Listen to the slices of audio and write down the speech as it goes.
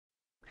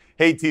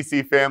Hey,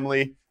 TC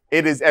family.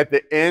 It is at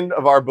the end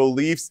of our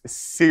beliefs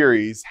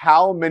series.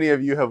 How many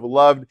of you have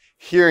loved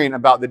hearing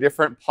about the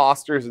different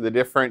postures and the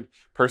different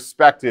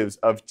perspectives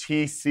of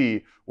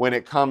TC when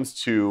it comes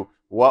to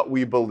what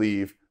we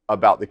believe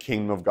about the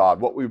kingdom of God,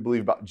 what we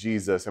believe about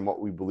Jesus, and what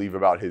we believe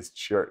about his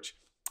church?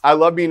 I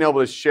love being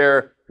able to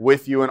share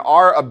with you, and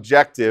our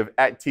objective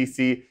at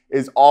TC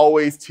is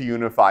always to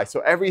unify. So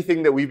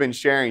everything that we've been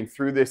sharing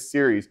through this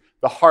series,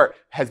 the heart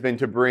has been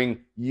to bring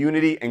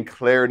unity and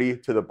clarity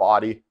to the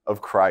body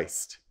of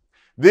Christ.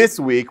 This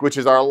week, which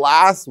is our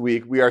last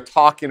week, we are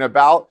talking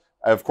about,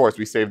 of course,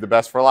 we saved the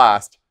best for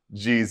last,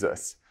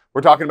 Jesus.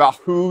 We're talking about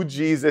who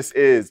Jesus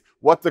is,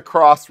 what the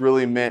cross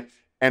really meant,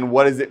 and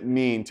what does it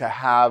mean to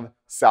have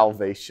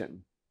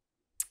salvation.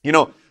 You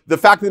know, the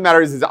fact of the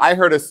matter is I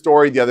heard a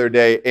story the other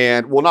day,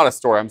 and, well, not a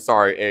story, I'm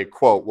sorry, a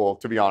quote. Well,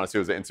 to be honest, it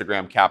was an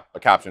Instagram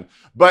caption.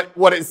 But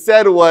what it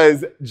said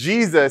was,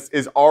 Jesus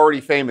is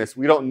already famous.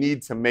 We don't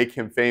need to make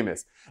him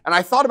famous. And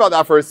I thought about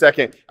that for a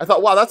second. I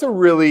thought, wow, that's a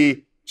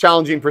really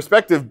challenging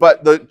perspective.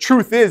 But the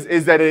truth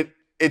is that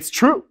it's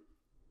true.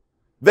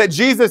 That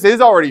Jesus is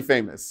already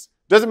famous.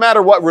 Doesn't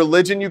matter what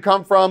religion you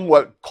come from,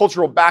 what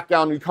cultural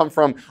background you come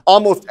from,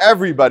 almost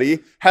everybody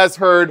has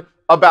heard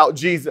about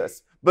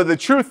Jesus. But the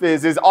truth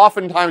is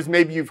oftentimes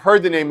maybe you've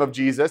heard the name of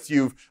Jesus,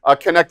 you've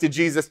connected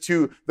Jesus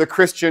to the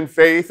Christian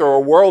faith or a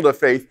world of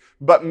faith,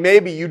 but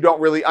maybe you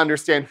don't really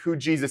understand who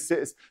Jesus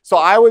is. So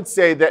I would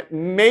say that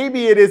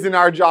maybe it isn't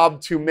our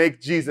job to make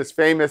Jesus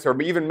famous or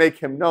even make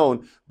him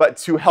known, but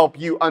to help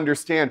you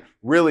understand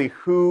really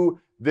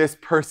who this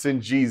person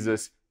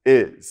Jesus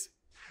is.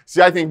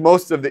 See, I think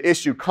most of the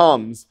issue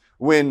comes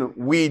when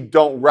we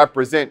don't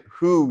represent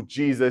who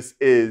Jesus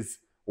is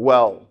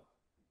well.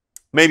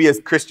 Maybe as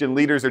Christian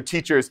leaders or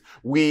teachers,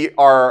 we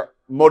are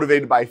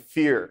motivated by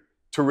fear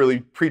to really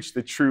preach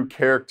the true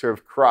character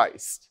of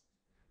Christ.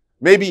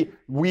 Maybe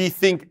we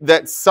think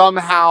that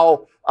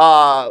somehow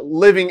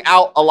living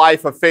out a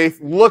life of faith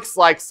looks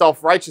like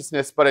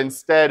self-righteousness, but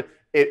instead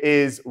it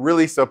is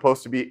really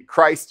supposed to be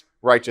Christ's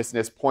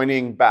righteousness,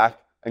 pointing back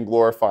and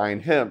glorifying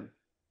him.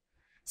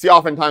 See,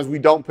 oftentimes we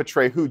don't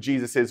portray who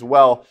Jesus is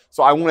well,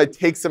 so I want to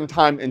take some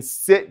time and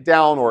sit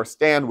down or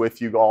stand with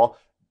you all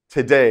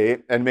today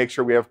and make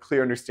sure we have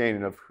clear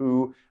understanding of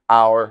who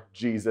our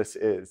Jesus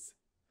is.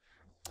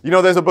 You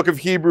know, there's a book of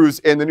Hebrews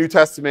in the New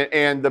Testament,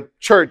 and the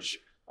church,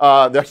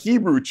 the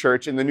Hebrew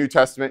church in the New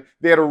Testament,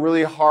 they had a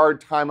really hard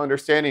time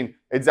understanding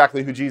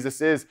exactly who Jesus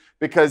is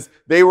because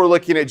they were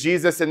looking at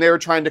Jesus and they were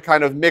trying to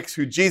kind of mix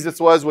who Jesus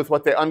was with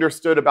what they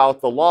understood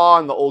about the law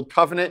and the old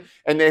covenant,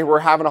 and they were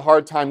having a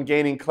hard time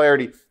gaining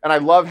clarity. And I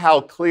love how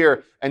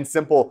clear and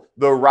simple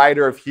the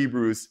writer of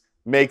Hebrews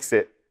makes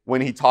it when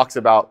he talks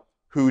about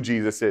who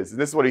Jesus is.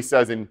 This is what he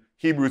says in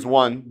Hebrews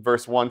 1,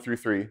 verse 1 through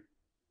 3.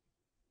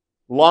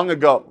 Long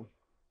ago,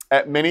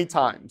 at many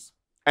times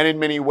and in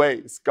many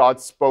ways, God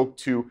spoke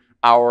to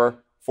our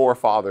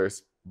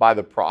forefathers by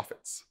the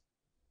prophets.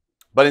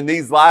 But in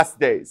these last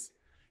days,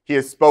 he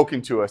has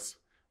spoken to us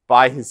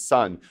by his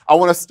Son. I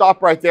want to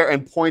stop right there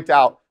and point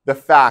out the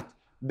fact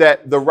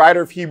that the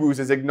writer of Hebrews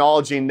is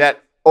acknowledging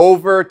that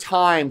over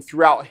time,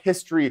 throughout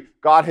history,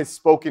 God has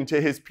spoken to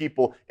his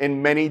people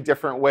in many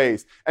different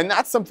ways. And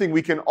that's something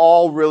we can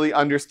all really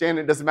understand.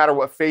 It doesn't matter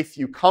what faith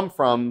you come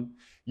from.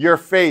 Your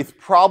faith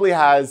probably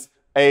has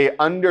an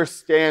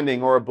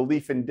understanding or a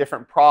belief in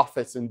different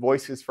prophets and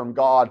voices from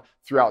God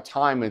throughout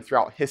time and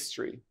throughout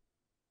history.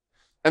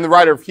 And the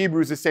writer of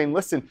Hebrews is saying,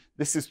 listen,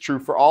 this is true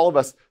for all of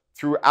us.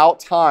 Throughout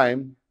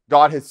time,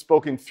 God has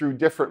spoken through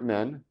different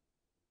men.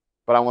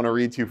 But I want to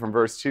read to you from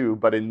verse 2.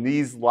 But in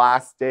these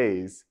last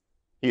days,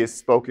 he has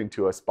spoken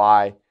to us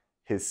by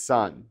his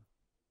Son,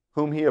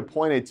 whom he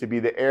appointed to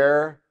be the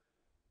heir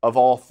of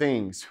all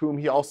things, whom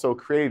he also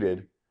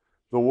created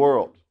the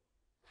world.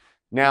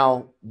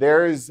 Now,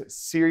 there is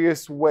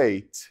serious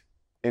weight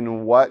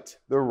in what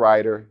the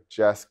writer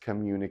just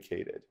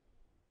communicated.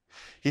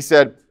 He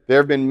said, there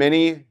have been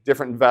many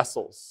different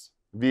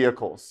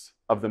vehicles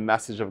of the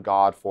message of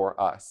God for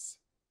us.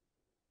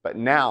 But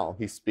now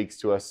he speaks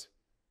to us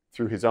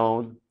through his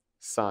own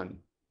Son.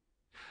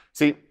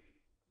 See,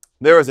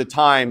 there was a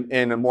time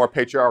in a more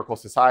patriarchal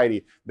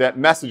society that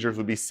messengers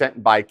would be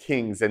sent by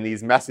kings, and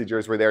these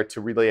messengers were there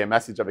to relay a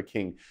message of a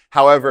king.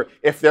 However,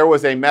 if there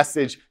was a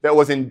message that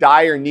was in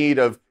dire need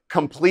of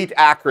complete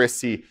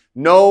accuracy,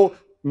 no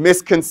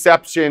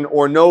misconception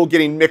or no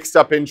getting mixed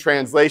up in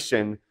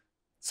translation,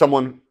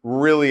 someone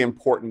really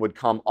important would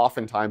come.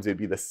 Oftentimes, it would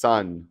be the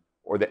son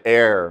or the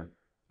heir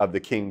of the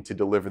king to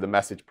deliver the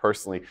message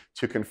personally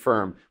to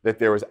confirm that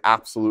there was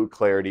absolute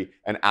clarity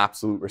and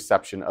absolute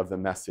reception of the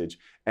message.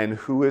 And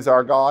who is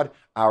our God?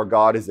 Our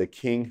God is a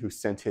king who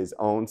sent his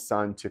own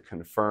Son to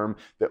confirm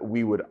that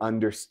we would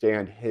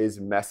understand his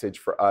message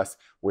for us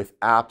with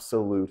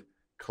absolute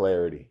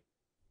clarity.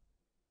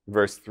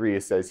 Verse 3,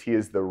 it says, he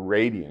is the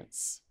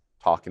radiance,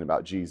 talking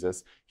about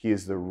Jesus. He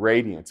is the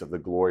radiance of the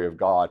glory of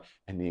God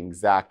and the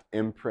exact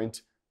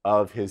imprint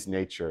of his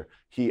nature.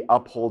 He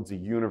upholds the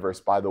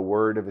universe by the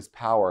word of his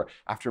power.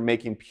 After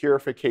making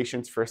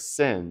purifications for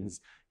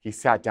sins, he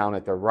sat down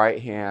at the right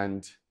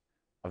hand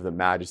of the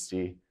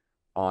majesty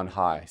on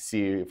high.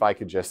 See, if I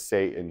could just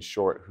say in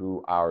short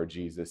who our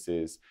Jesus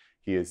is,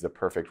 he is the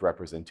perfect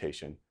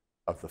representation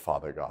of the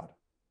Father God.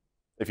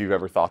 If you've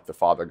ever thought the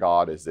Father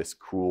God is this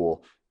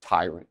cruel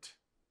tyrant,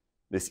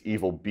 this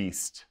evil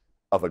beast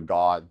of a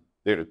God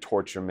there to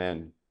torture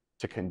men,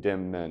 to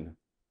condemn men,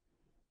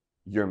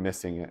 you're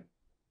missing it.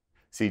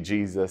 See,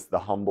 Jesus, the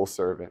humble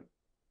servant,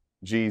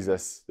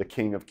 Jesus, the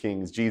King of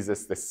Kings,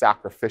 Jesus, the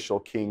sacrificial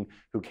King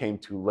who came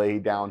to lay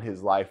down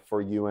his life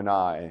for you and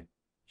I,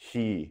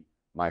 he,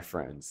 my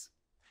friends,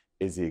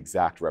 is the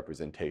exact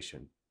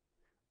representation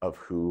of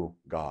who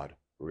God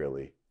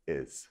really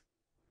is.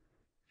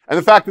 And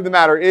the fact of the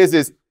matter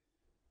is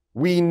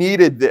we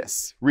needed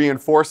this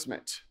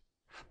reinforcement.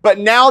 But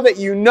now that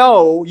you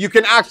know, you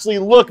can actually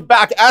look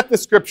back at the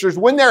scriptures.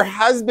 When there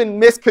has been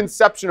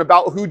misconception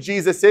about who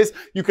Jesus is,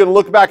 you can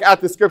look back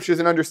at the scriptures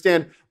and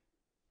understand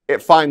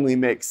it finally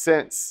makes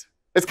sense.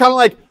 It's kind of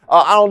like,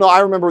 I don't know,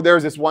 I remember there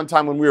was this one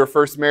time when we were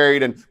first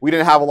married and we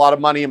didn't have a lot of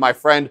money, and my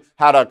friend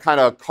had a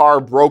kind of car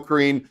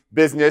brokering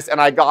business,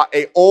 and I got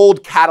an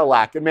old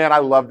Cadillac. And man, I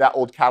loved that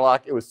old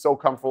Cadillac. It was so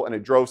comfortable and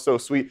it drove so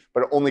sweet,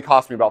 but it only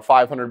cost me about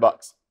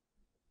 $500.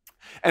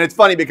 And it's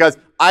funny because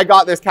I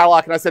got this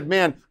Cadillac and I said,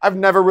 man, I've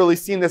never really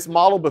seen this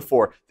model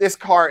before. This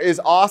car is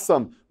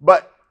awesome.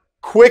 But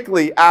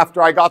quickly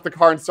after I got the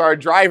car and started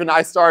driving,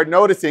 I started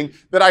noticing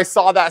that I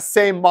saw that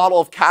same model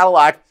of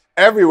Cadillac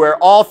everywhere,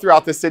 all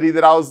throughout the city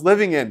that I was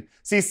living in.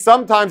 See,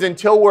 sometimes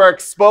until we're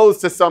exposed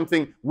to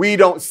something, we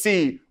don't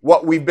see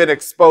what we've been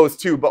exposed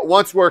to. But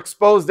once we're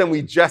exposed, then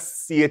we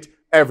just see it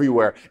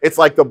everywhere. It's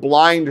like the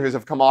blinders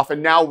have come off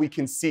and now we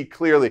can see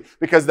clearly.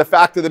 Because the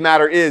fact of the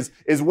matter is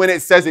when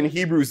it says in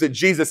Hebrews that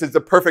Jesus is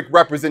the perfect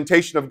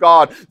representation of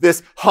God,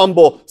 this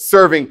humble,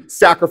 serving,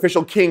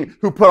 sacrificial King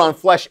who put on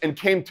flesh and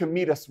came to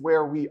meet us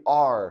where we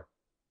are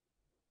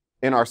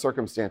in our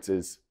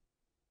circumstances,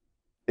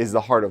 is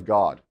the heart of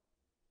God.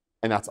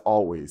 And that's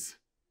always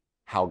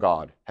how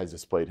God has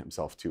displayed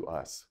himself to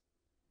us.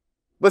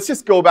 Let's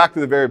just go back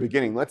to the very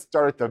beginning. Let's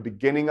start at the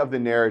beginning of the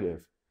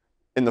narrative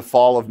in the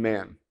fall of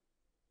man.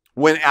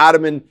 When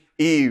Adam and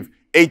Eve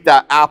ate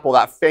that apple,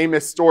 that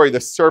famous story, the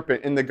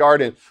serpent in the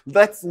garden.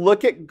 Let's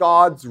look at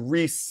God's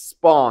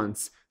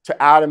response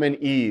to Adam and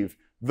Eve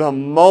the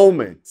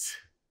moment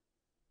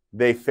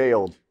they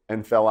failed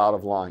and fell out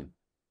of line.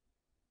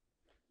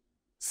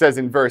 It says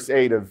in verse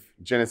 8 of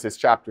Genesis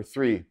chapter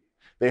 3,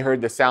 they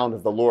heard the sound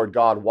of the Lord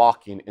God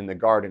walking in the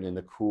garden in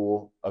the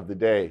cool of the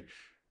day.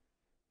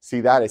 See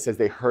that? It says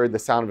they heard the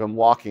sound of him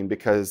walking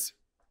because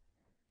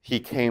he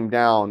came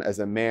down as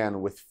a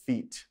man with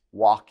feet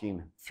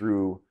walking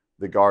through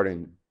the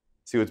garden.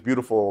 See, what's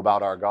beautiful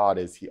about our God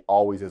is he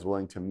always is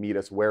willing to meet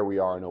us where we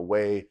are in a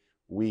way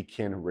we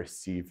can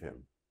receive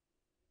him.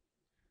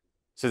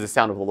 It says the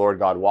sound of the Lord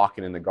God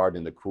walking in the garden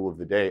in the cool of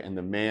the day, and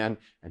the man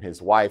and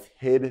his wife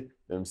hid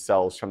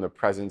themselves from the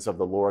presence of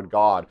the Lord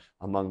God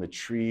among the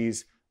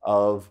trees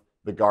of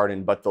the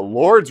garden. But the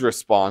Lord's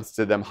response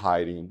to them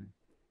hiding,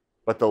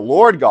 but the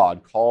Lord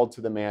God called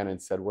to the man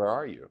and said, "Where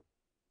are you?"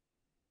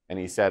 And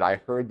he said, "I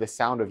heard the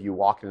sound of you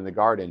walking in the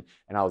garden,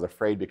 and I was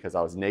afraid because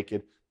I was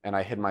naked, and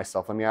I hid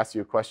myself." Let me ask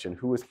you a question.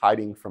 Who was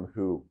hiding from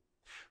who?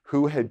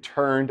 Who had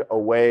turned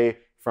away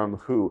from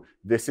who?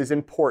 This is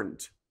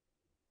important.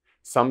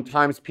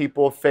 Sometimes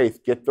people of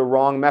faith get the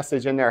wrong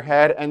message in their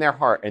head and their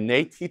heart, and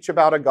they teach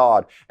about a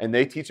God, and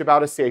they teach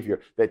about a Savior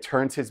that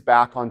turns his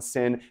back on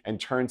sin and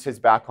turns his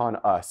back on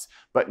us.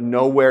 But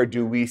nowhere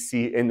do we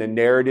see in the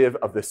narrative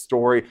of the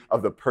story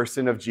of the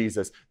person of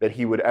Jesus that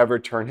he would ever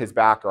turn his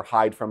back or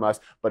hide from us,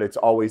 but it's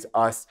always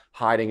us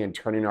hiding and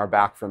turning our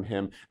back from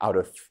him out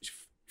of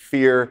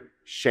fear,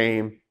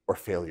 shame, or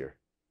failure.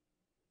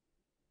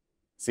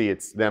 See,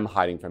 it's them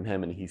hiding from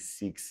him, and he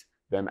seeks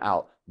them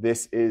out.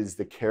 This is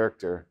the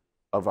character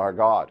of our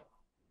God.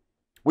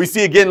 We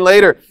see again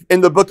later in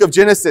the book of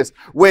Genesis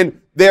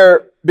when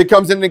there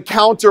becomes an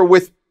encounter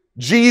with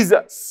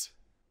Jesus.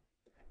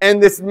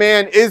 And this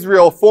man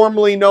Israel,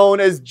 formerly known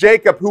as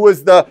Jacob, who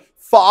was the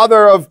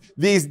father of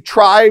these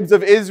tribes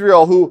of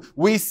Israel, who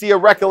we see a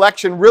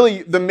recollection,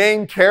 really the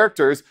main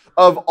characters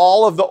of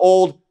all of the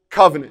old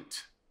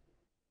covenant.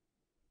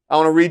 I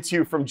want to read to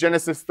you from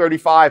Genesis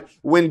 35,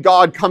 when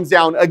God comes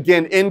down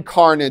again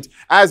incarnate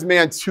as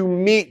man to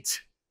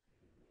meet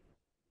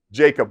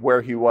Jacob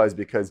where he was,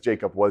 because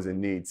Jacob was in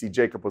need. See,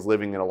 Jacob was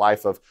living in a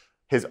life of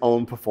his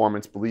own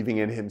performance, believing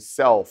in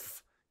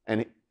himself,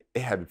 and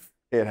it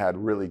had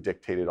really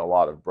dictated a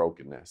lot of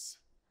brokenness.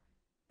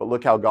 But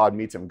look how God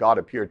meets him. God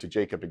appeared to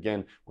Jacob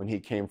again when he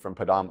came from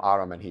Padam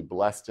Aram, and he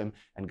blessed him,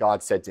 and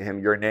God said to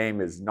him, "Your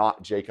name is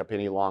not Jacob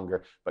any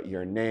longer, but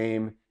your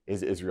name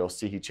is Israel."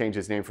 See, he changed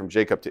his name from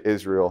Jacob to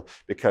Israel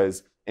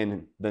because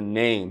in the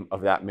name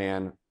of that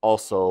man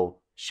also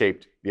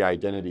shaped the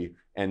identity.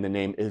 And the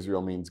name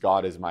Israel means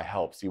God is my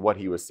help. See, what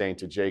he was saying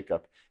to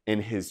Jacob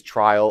in his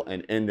trial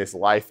and in this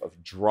life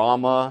of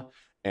drama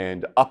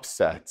and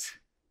upset,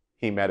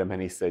 he met him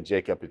and he said,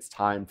 "Jacob, it's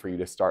time for you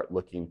to start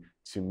looking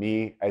to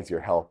me as your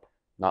help,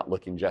 not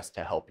looking just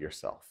to help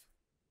yourself."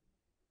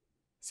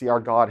 See, our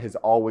God has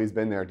always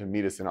been there to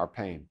meet us in our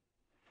pain.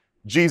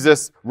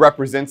 Jesus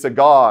represents a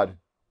God.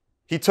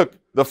 He took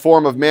the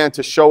form of man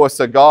to show us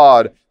a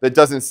God that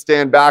doesn't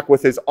stand back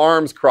with his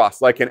arms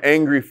crossed like an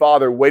angry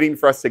father waiting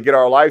for us to get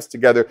our lives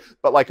together,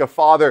 but like a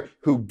father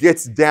who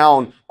gets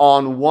down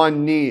on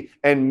one knee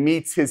and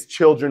meets his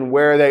children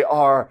where they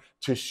are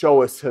to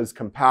show us his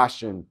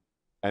compassion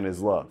and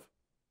his love.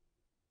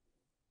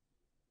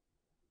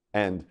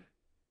 And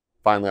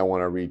finally, I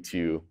want to read to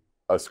you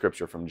a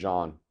scripture from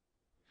John.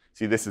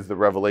 See, this is the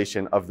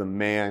revelation of the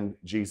man,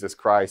 Jesus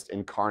Christ,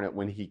 incarnate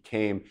when he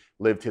came,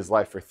 lived his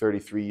life for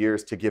 33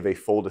 years to give a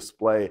full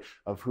display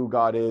of who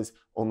God is,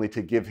 only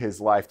to give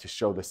his life to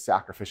show the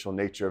sacrificial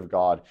nature of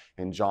God.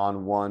 In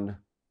John 1,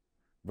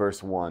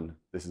 verse 1,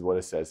 this is what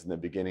it says. In the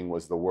beginning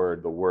was the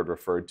Word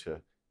referred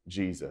to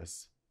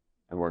Jesus.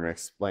 And we're going to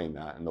explain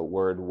that. And the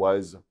Word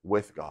was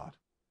with God,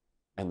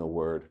 and the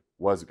Word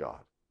was God.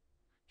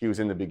 He was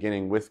in the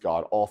beginning with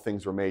God. All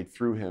things were made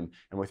through him,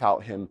 and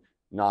without him,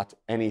 not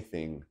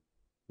anything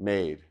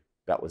made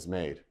that was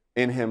made.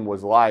 In him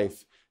was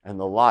life, and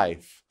the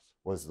life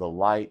was the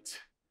light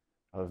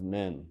of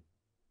men.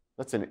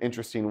 That's an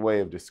interesting way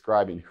of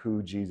describing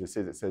who Jesus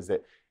is. It says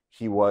that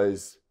he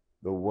was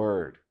the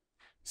Word.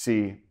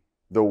 See,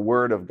 the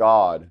Word of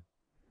God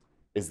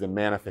is the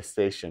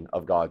manifestation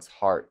of God's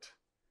heart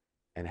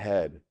and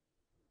head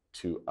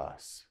to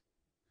us.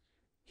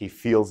 He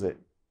feels it,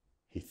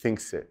 he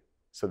thinks it,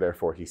 so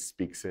therefore he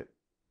speaks it.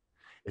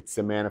 It's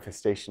the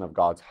manifestation of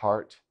God's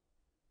heart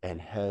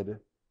and head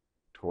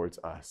towards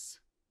us.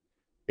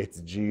 It's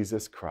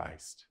Jesus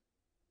Christ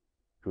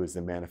who is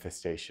the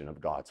manifestation of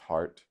God's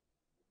heart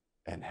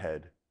and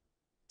head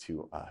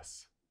to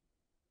us.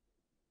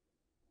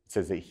 It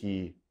says that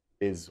he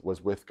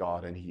was with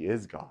God and he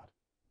is God.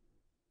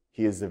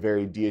 He is the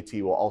very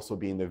deity while also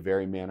being the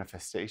very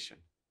manifestation.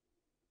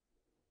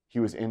 He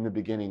was in the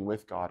beginning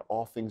with God.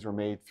 All things were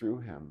made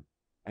through him,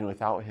 and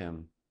without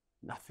him,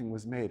 nothing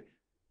was made.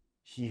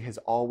 He has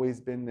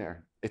always been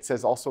there. It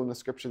says also in the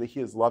scripture that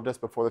he has loved us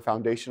before the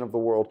foundation of the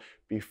world.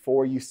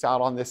 Before you sat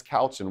on this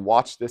couch and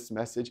watched this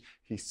message,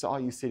 he saw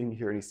you sitting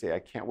here and he said, I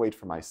can't wait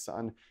for my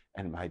son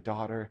and my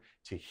daughter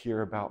to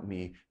hear about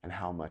me and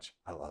how much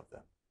I love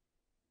them.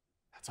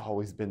 That's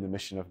always been the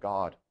mission of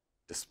God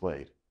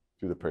displayed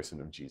through the person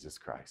of Jesus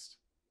Christ.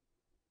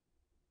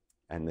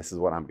 And this is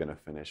what I'm going to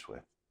finish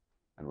with.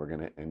 And we're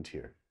going to end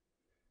here.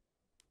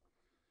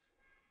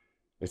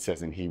 It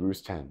says in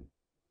Hebrews 10,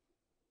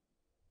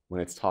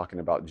 when it's talking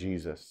about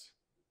Jesus,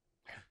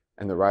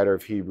 and the writer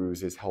of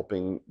Hebrews is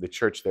helping the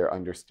church there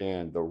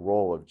understand the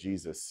role of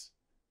Jesus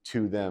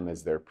to them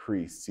as their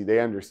priest. See, they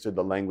understood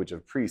the language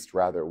of priest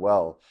rather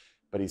well,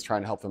 but he's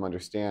trying to help them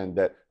understand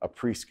that a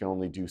priest can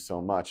only do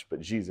so much, but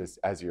Jesus,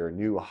 as your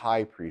new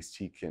high priest,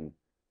 he can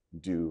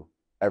do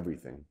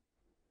everything.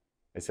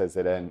 It says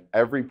that and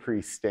every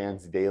priest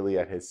stands daily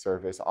at his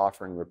service,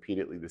 offering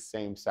repeatedly the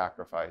same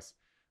sacrifice,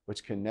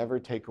 which can never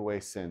take away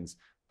sins.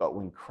 But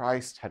when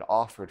Christ had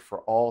offered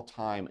for all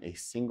time a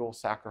single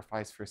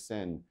sacrifice for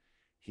sin,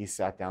 he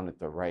sat down at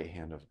the right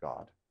hand of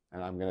God.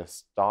 And I'm going to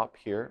stop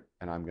here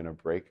and I'm going to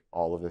break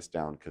all of this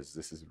down because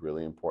this is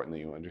really important that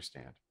you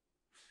understand.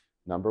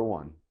 Number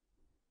one,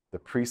 the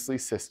priestly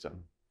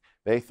system,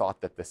 they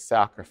thought that the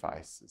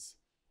sacrifices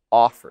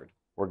offered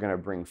were going to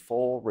bring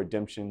full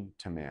redemption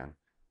to man.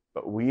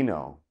 But we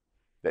know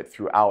that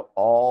throughout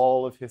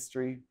all of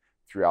history,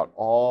 throughout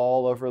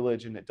all of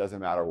religion, it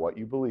doesn't matter what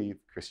you believe,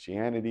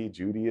 Christianity,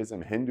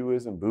 Judaism,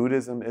 Hinduism,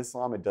 Buddhism,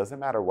 Islam, it doesn't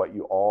matter what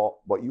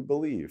you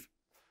believe.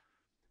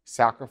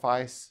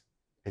 Sacrifice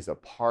is a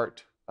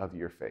part of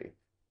your faith.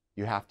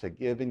 You have to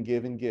give and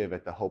give and give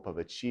at the hope of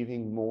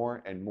achieving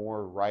more and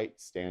more right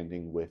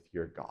standing with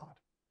your God.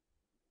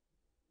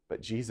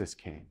 But Jesus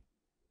came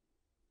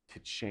to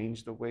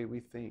change the way we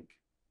think.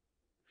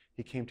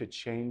 He came to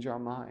change our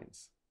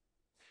minds.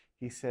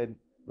 He said,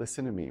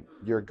 listen to me,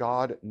 your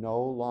God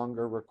no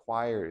longer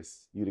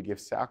requires you to give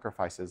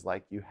sacrifices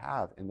like you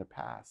have in the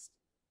past.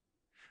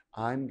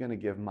 I'm going to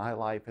give my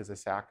life as a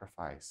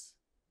sacrifice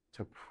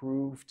to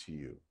prove to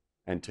you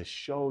and to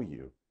show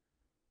you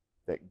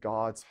that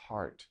God's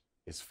heart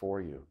is for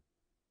you.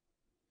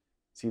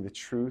 See, the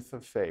truth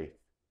of faith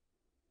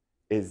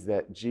is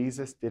that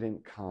Jesus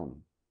didn't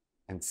come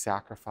and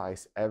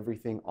sacrifice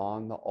everything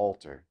on the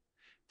altar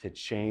to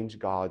change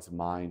God's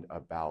mind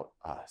about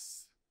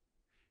us.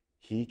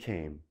 He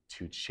came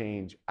to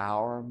change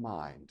our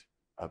mind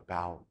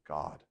about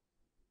God.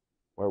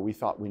 Where we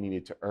thought we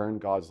needed to earn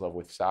God's love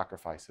with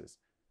sacrifices,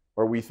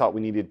 where we thought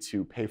we needed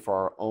to pay for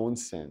our own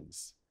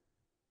sins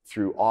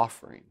through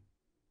offering,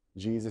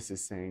 Jesus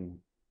is saying,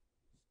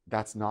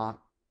 that's not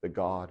the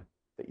God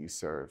that you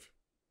serve.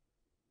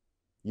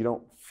 You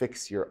don't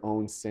fix your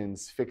own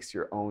sins, fix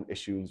your own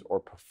issues, or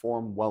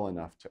perform well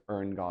enough to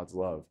earn God's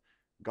love.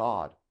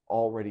 God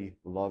already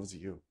loves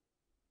you.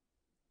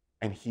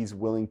 And he's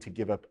willing to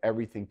give up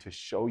everything to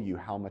show you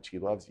how much he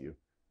loves you.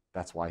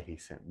 That's why he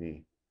sent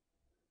me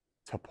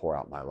to pour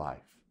out my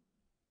life.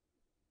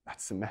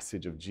 That's the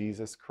message of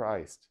Jesus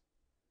Christ.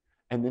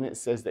 And then it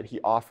says that he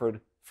offered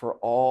for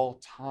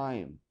all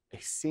time a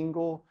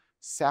single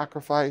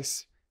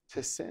sacrifice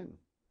to sin.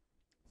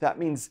 That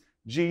means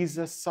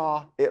Jesus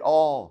saw it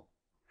all.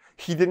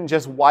 He didn't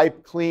just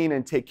wipe clean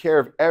and take care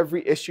of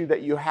every issue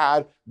that you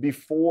had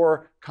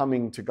before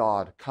coming to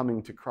God,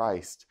 coming to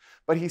Christ,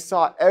 but he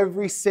saw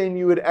every sin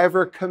you would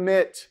ever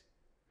commit,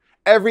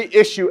 every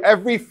issue,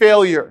 every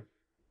failure.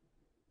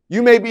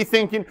 You may be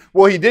thinking,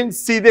 well, he didn't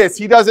see this.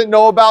 He doesn't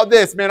know about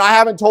this. Man, I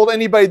haven't told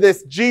anybody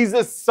this.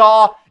 Jesus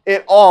saw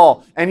it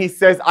all. And he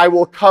says, I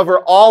will cover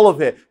all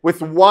of it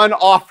with one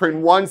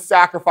offering, one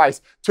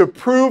sacrifice to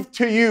prove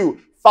to you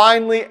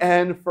finally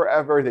and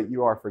forever that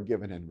you are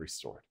forgiven and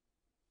restored.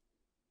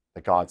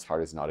 That God's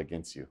heart is not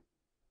against you.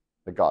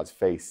 That God's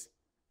face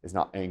is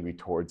not angry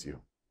towards you,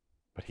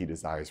 but he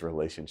desires a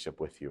relationship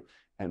with you.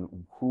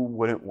 And who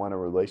wouldn't want a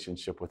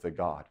relationship with a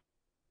God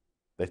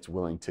that's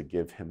willing to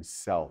give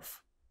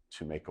himself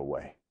to make a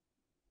way?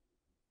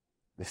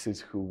 This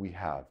is who we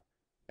have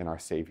in our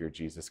Savior,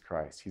 Jesus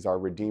Christ. He's our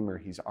Redeemer.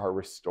 He's our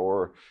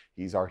Restorer.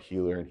 He's our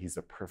Healer. And he's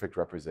a perfect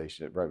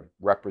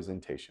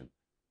representation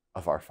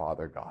of our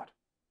Father God,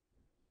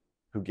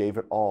 who gave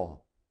it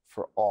all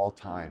for all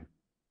time.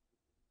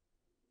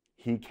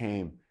 He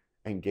came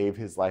and gave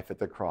his life at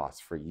the cross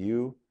for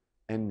you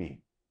and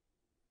me,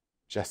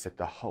 just at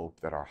the hope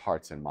that our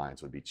hearts and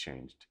minds would be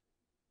changed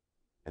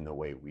in the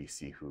way we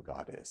see who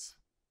God is.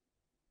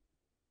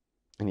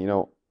 And you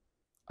know,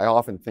 I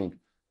often think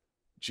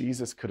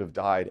Jesus could have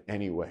died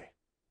anyway.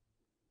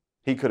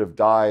 He could have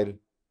died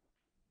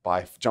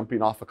by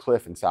jumping off a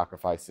cliff and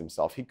sacrificed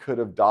himself. He could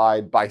have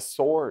died by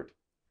sword.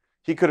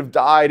 He could have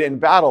died in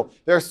battle.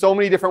 There are so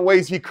many different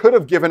ways he could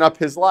have given up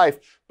his life,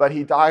 but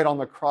he died on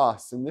the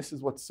cross. And this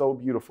is what's so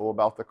beautiful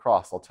about the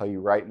cross, I'll tell you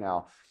right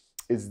now,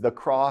 is the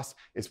cross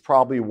is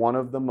probably one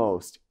of the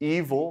most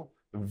evil,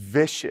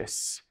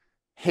 vicious,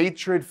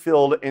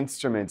 hatred-filled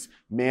instruments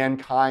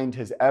mankind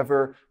has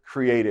ever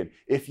created.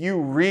 If you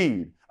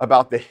read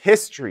about the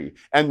history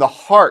and the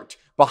heart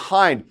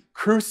behind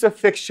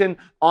crucifixion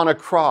on a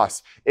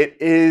cross, it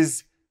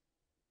is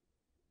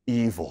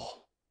evil.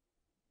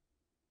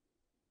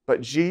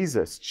 But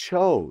Jesus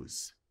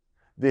chose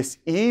this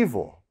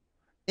evil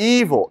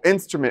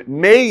instrument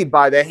made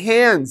by the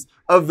hands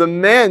of the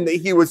men that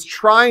he was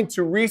trying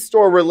to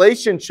restore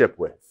relationship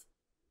with.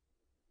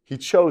 He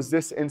chose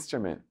this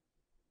instrument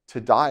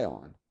to die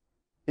on.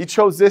 He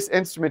chose this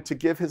instrument to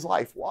give his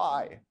life.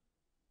 Why?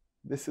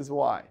 This is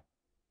why.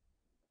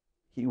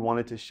 He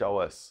wanted to show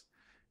us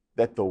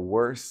that the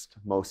worst,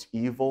 most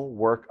evil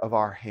work of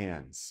our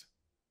hands,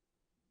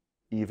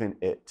 even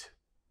it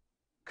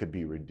could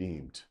be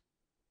redeemed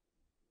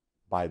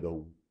by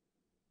the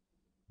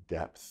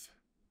depth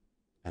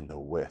and the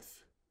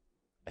width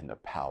and the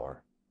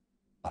power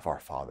of our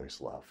Father's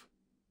love.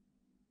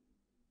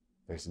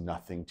 There's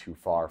nothing too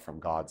far from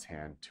God's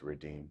hand to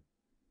redeem.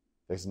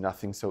 There's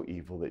nothing so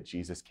evil that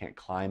Jesus can't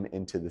climb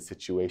into the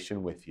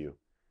situation with you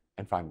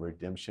and find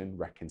redemption,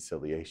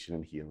 reconciliation,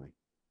 and healing.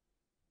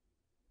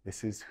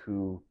 This is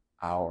who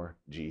our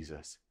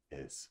Jesus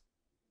is.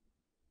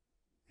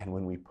 And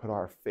when we put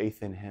our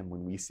faith in him,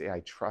 when we say,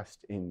 I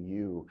trust in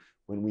you,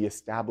 when we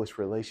establish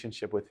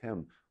relationship with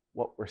him,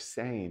 what we're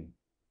saying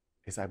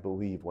is, I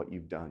believe what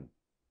you've done,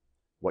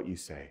 what you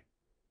say,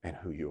 and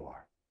who you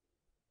are.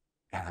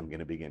 And I'm going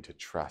to begin to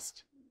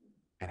trust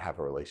and have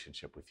a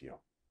relationship with you.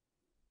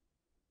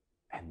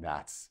 And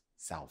that's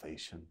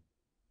salvation.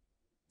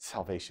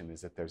 Salvation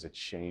is that there's a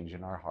change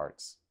in our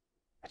hearts,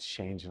 a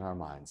change in our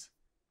minds,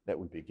 that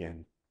we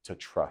begin to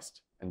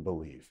trust and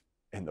believe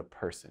in the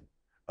person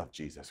of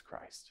Jesus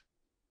Christ.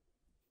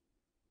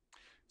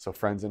 So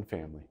friends and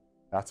family,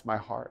 that's my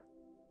heart.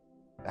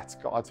 That's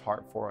God's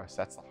heart for us.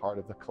 That's the heart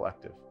of the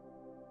collective.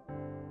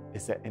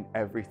 Is that in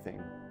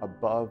everything,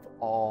 above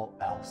all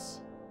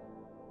else,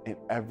 in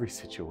every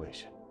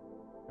situation,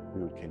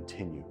 we would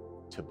continue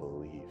to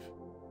believe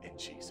in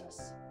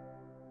Jesus.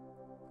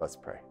 Let's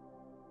pray.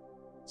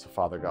 So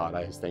Father God,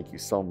 I just thank you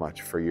so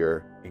much for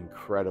your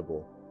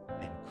incredible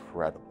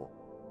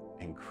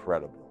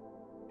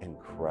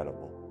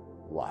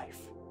life.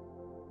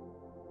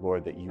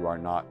 Lord, that you are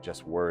not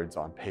just words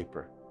on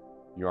paper.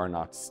 You are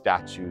not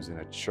statues in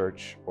a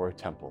church or a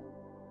temple,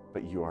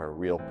 but you are a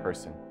real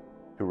person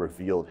who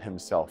revealed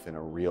himself in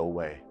a real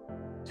way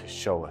to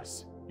show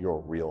us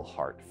your real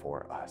heart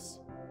for us.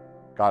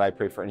 God, I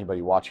pray for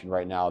anybody watching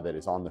right now that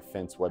is on the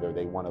fence whether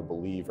they want to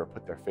believe or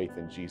put their faith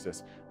in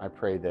Jesus. I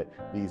pray that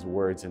these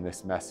words and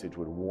this message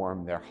would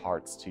warm their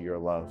hearts to your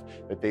love,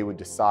 that they would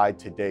decide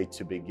today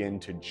to begin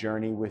to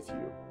journey with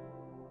you.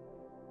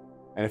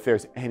 And if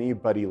there's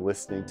anybody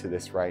listening to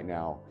this right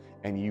now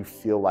and you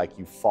feel like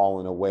you've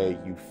fallen away,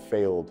 you've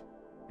failed,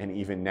 and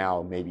even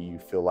now maybe you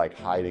feel like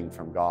hiding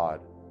from God,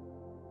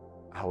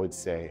 I would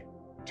say,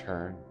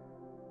 turn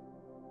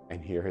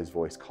and hear his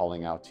voice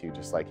calling out to you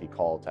just like he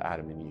called to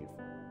Adam and Eve.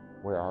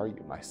 Where are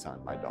you, my son,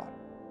 my daughter?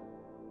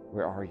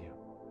 Where are you?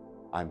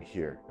 I'm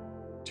here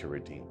to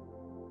redeem.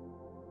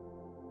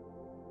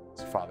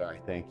 So Father, I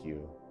thank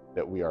you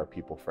that we are a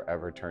people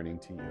forever turning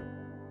to you.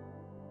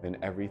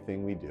 In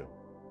everything we do,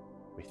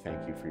 we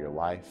thank you for your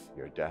life,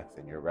 your death,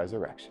 and your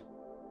resurrection.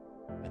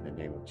 In the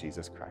name of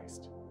Jesus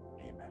Christ,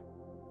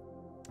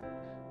 amen.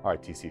 All right,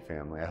 TC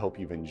family, I hope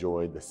you've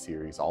enjoyed the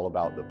series all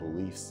about the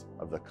beliefs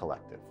of the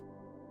collective.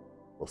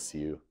 We'll see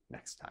you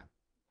next time.